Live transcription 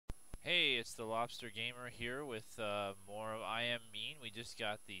it's the Lobster Gamer here with more of I Am Mean. We just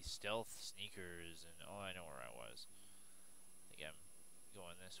got the stealth sneakers, and oh, I know where I was. I think I'm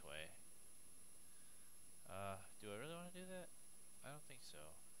going this way. Do I really want to do that? I don't think so.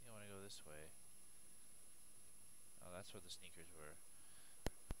 I think I want to go this way. Oh, that's where the sneakers were.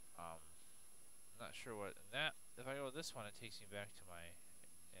 I'm not sure what that. If I go this one, it takes me back to my.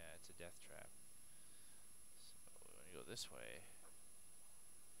 Yeah, it's a death trap. So we want to go this way.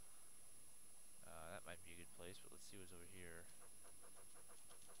 That might be a good place, but let's see what's over here.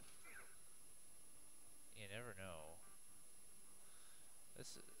 You never know.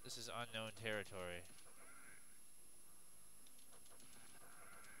 This is unknown territory.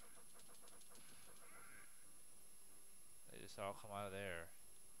 They just all come out of there.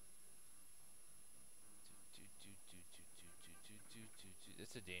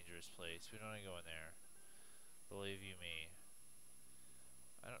 It's a dangerous place. We don't want to go in there. Believe you me.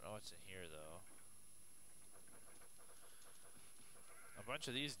 I don't know what's in here though. A bunch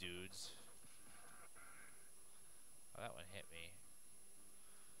of these dudes. Oh, that one hit me.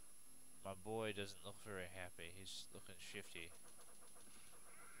 My boy doesn't look very happy. He's looking shifty.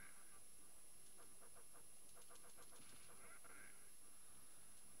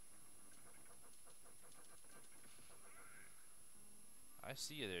 I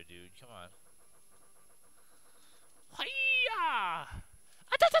see you there, dude. Come on. Hiya!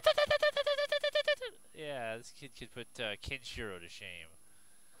 Yeah, this kid could put Kenshiro to shame.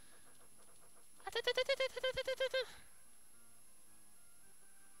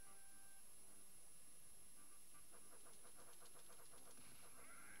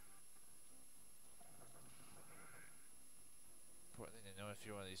 Important thing to know if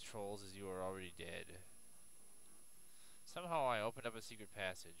you're one of these trolls is you are already dead. Somehow I opened up a secret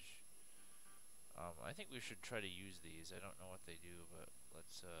passage. I think we should try to use these. I don't know what they do, but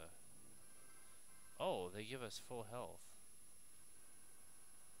let's, Oh, they give us full health.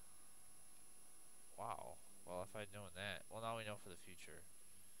 Wow. Well, if I'd known that. Well, now we know for the future.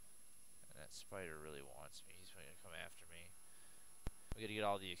 And that spider really wants me. He's going to come after me. We gotta get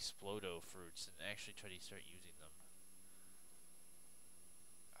all the Explodo fruits and actually try to start using them.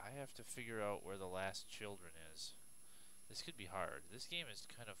 I have to figure out where the last children is. This could be hard. This game is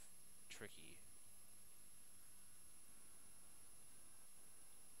kind of tricky.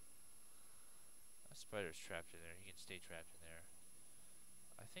 A spider's trapped in there. He can stay trapped in there.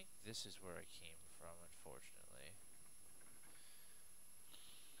 I think this is where I came from, unfortunately.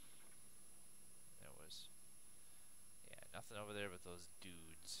 There was... Yeah, nothing over there but those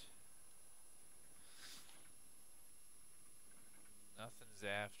dudes. Nothing's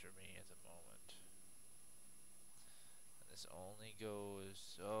after me at the moment. And this only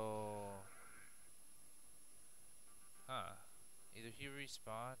goes... Oh... Huh. Either he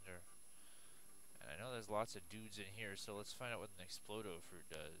respawned or... And I know there's lots of dudes in here, so let's find out what an Explodo fruit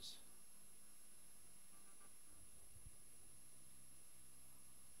does.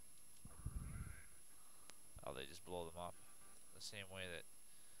 Oh, they just blow them up. The same way that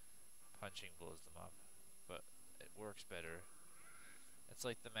punching blows them up. But it works better. It's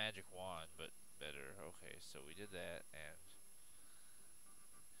like the magic wand, but better. Okay, so we did that, and...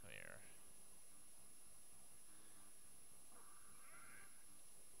 Come here.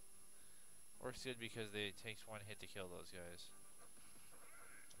 Works good because it takes one hit to kill those guys.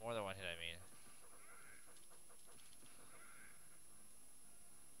 More than one hit, I mean.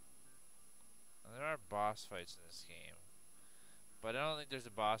 Now, there are boss fights in this game, but I don't think there's a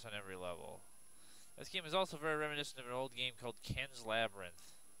boss on every level. This game is also very reminiscent of an old game called Ken's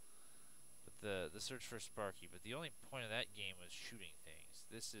Labyrinth, but the search for Sparky. But the only point of that game was shooting things.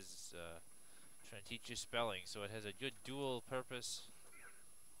 This is trying to teach you spelling, so it has a good dual purpose.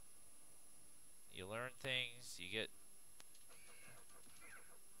 You learn things, you get...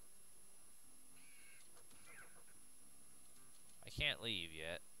 I can't leave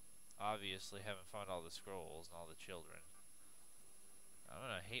yet. Obviously haven't found all the scrolls and all the children. I'm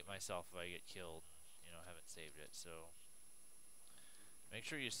gonna hate myself if I get killed and, you know, haven't saved it, so... Make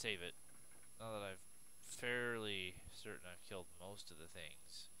sure you save it. Now that I'm fairly certain I've killed most of the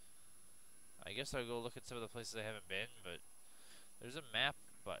things. I guess I'll go look at some of the places I haven't been, but... There's a map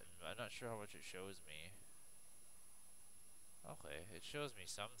button. I'm not sure how much it shows me. Okay, it shows me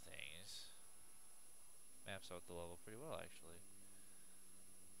some things. Maps out the level pretty well, actually.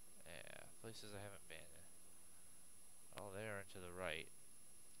 Yeah, places I haven't been. Oh, there and to the right.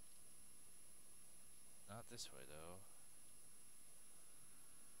 Not this way, though.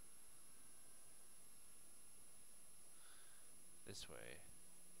 This way.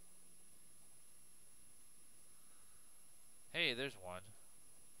 Hey, there's one.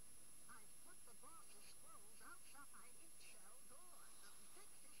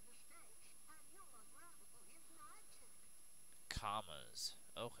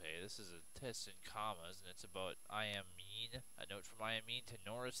 Okay, this is a test in commas, and it's about I am Meen. A note from I am Meen to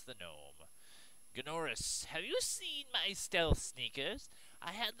Norris the gnome. Gnoris, have you seen my stealth sneakers?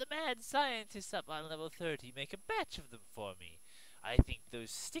 I had the mad scientists up on level 30 make a batch of them for me. I think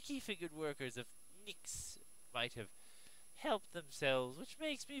those sticky-fingered workers of Nyx might have helped themselves, which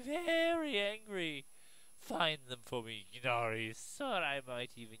makes me very angry. Find them for me, Gnoris, or I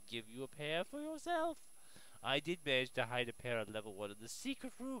might even give you a pair for yourself. I did manage to hide a pair at level 1 in the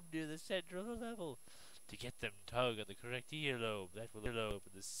secret room near the center of the level. To get them, tug on the correct earlobe. That will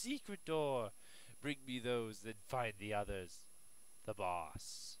open the secret door. Bring me those, then find the others. The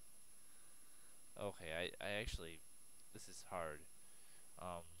boss. Okay, I actually... This is hard.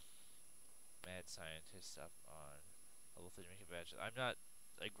 Um, Mad scientist up on level 30 make a badge. I'm not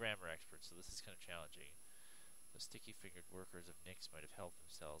a grammar expert, so this is kind of challenging. The sticky-fingered workers of Nyx might have helped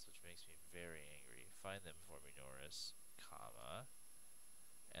themselves, which makes me very angry. Find them for me, Norris, comma,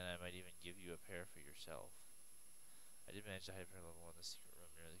 and I might even give you a pair for yourself. I did manage to hide a pair level 1 in the secret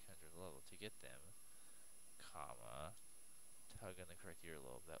room near the center of the level. To get them, comma, tug on the correct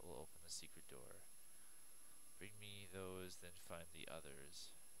earlobe. That will open the secret door. Bring me those, then find the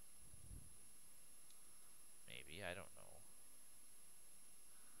others. Maybe, I don't know.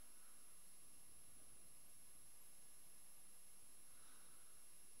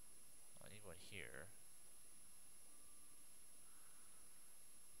 I need one here.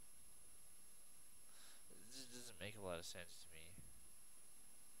 This doesn't make a lot of sense to me.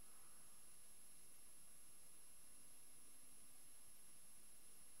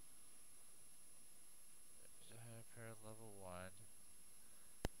 I had a pair of level 1.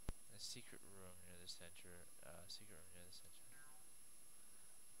 A secret room near the center. Secret room near the center.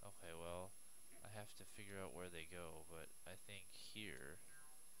 Okay, well, I have to figure out where they go, but I think here.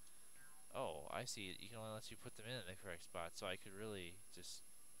 Oh, I see. You can only let you put them in the correct spot, so I could really just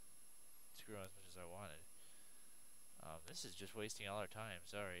screw on as much as I wanted. This is just wasting all our time.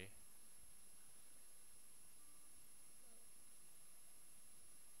 Sorry.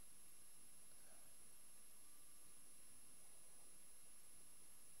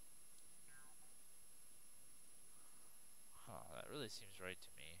 Huh, that really seems right to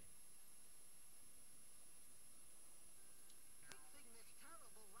me. Fixing this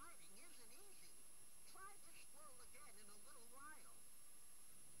terrible writing isn't easy. Try to scroll again in a little while.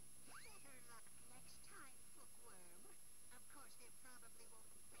 Better luck next time, bookworm. Of course, there probably won't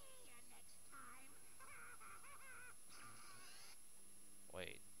be a next time.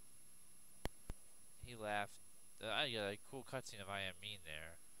 Wait. He laughed. I got a cool cutscene of I Am Meen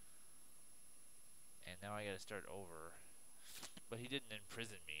there. And now I gotta start over. But he didn't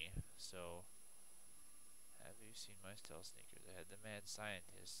imprison me, so... Have you seen my stealth sneakers? I had the mad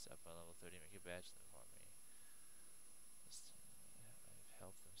scientists up on level 30 make a batch of them for me. I've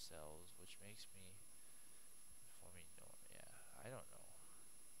helped themselves, which makes me... For me, no, yeah, I don't know.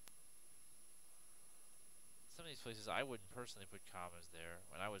 Some of these places I wouldn't personally put commas there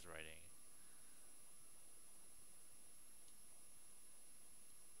when I was writing.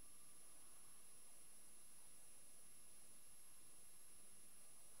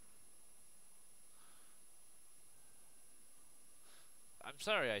 I'm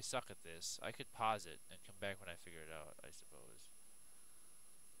sorry I suck at this. I could pause it and come back when I figure it out, I suppose.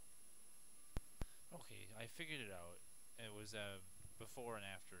 Okay, I figured it out. It was before and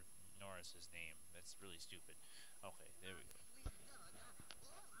after Norris's name. That's really stupid. Okay, there we go. I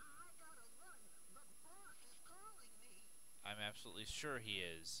gotta run. The boss is calling me. I'm absolutely sure he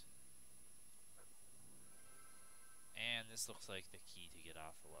is. And this looks like the key to get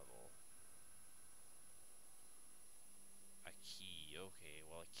off the level. A key, okay.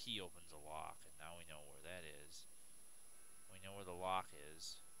 Well, a key opens a lock, and now we know where that is. We know where the lock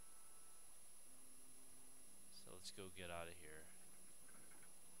is. So let's go get out of here.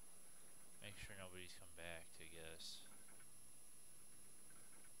 Make sure nobody's come back to get us.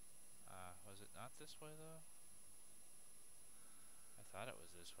 Was it not this way, though? I thought it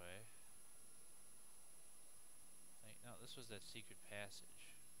was this way. No, this was that secret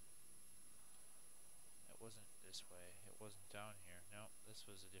passage. It wasn't this way. It wasn't down here. No, this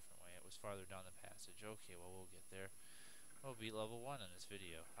was a different way. It was farther down the passage. Okay, well, we'll get there. We'll beat level 1 in this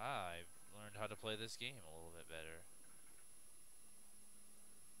video. I've learned how to play this game a little bit better.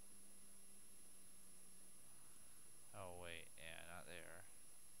 Oh, wait. Yeah, not there.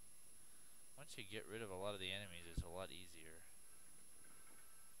 Once you get rid of a lot of the enemies, it's a lot easier.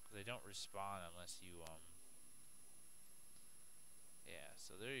 They don't respawn unless you, Yeah,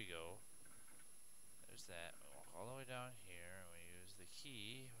 so there you go. There's that. We walk all the way down here, and we use the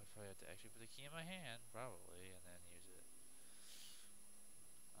key. I'll probably have to actually put the key in my hand, probably, and then use it.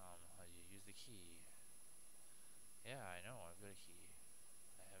 How do you use the key? Yeah, I know, I've got a key.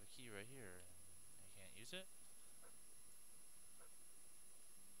 I have a key right here. I can't use it?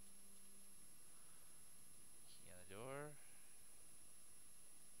 Key on the door.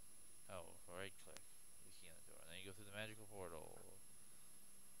 Oh, right click. The key on the door. And then you go through the magical portal.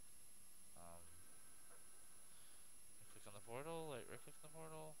 Click on the portal, right click on the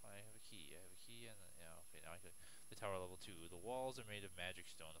portal. I have a key. I have a key, and then, yeah, okay. Now I click the tower level 2. The walls are made of magic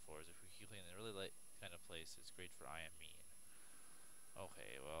stone. The floor is a freaky clean and really light kind of place. It's great for I am Meen.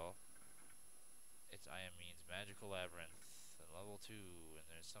 Okay, well, it's I am Meen's magical labyrinth, and level 2, and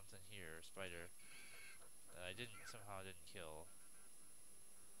there's something here, spider, that I somehow didn't kill,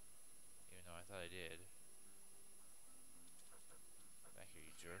 even though I thought I did. Back here,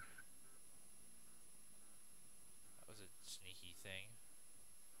 you jerk. That was a sneaky thing.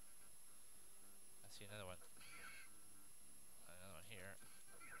 I see another one. Another one here.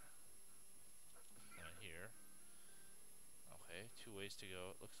 Another one here. Okay, 2 ways to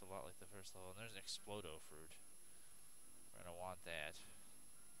go. It looks a lot like the first level. And there's an Explodo fruit. We're gonna want that.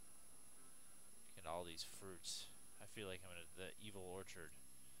 Get all these fruits. I feel like I'm in the evil orchard.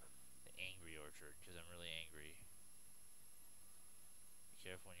 The angry orchard, because I'm really angry. Be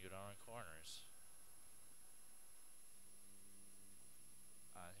careful when you go down corners.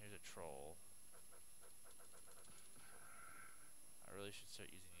 And here's a troll. I really should start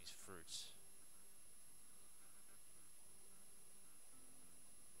using these fruits.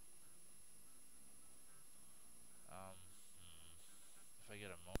 If I get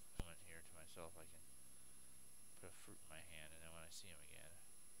a moment here to myself, I can put a fruit in my hand, and then when I see him again.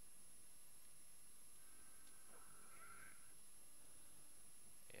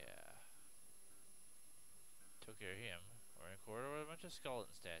 Yeah. Took care of him. We're in a corridor with a bunch of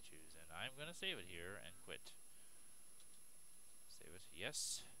skeleton statues, and I'm gonna save it here and quit. Save it.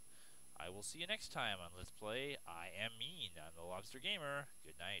 Yes. I will see you next time on Let's Play I Am Meen on the Lobster Gamer.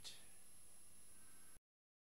 Good night.